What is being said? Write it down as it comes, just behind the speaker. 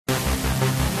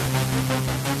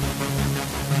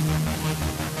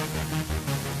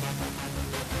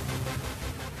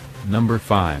Number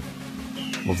 5.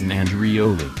 Laisa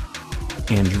Andrioli.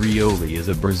 Andrioli is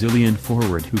a Brazilian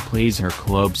forward who plays her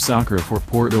club soccer for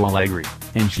Porto Alegre,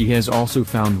 and she has also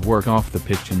found work off the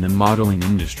pitch in the modeling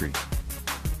industry.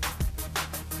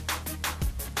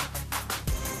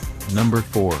 Number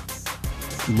 4.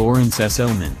 Lauren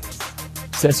Sesselmann.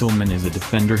 Sesselmann is a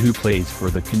defender who plays for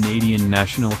the Canadian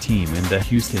national team and the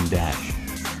Houston Dash.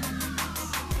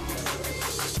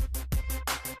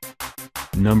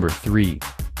 Number 3.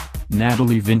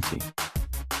 Natalie Vinti.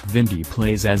 Vinti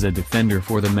plays as a defender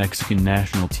for the Mexican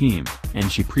national team, and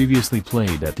she previously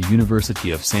played at the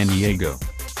University of San Diego.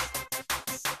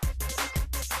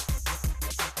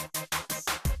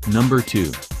 Number 2.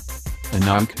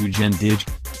 Anouk Hugendijk.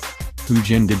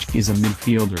 Hugendijk is a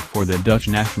midfielder for the Dutch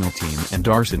national team and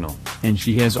Arsenal, and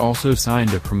she has also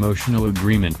signed a promotional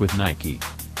agreement with Nike.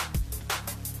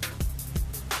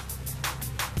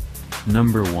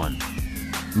 Number 1.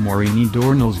 Marie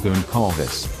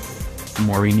Gonçalves.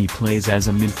 Marie plays as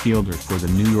a midfielder for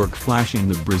the New York Flash in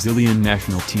the Brazilian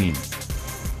national team,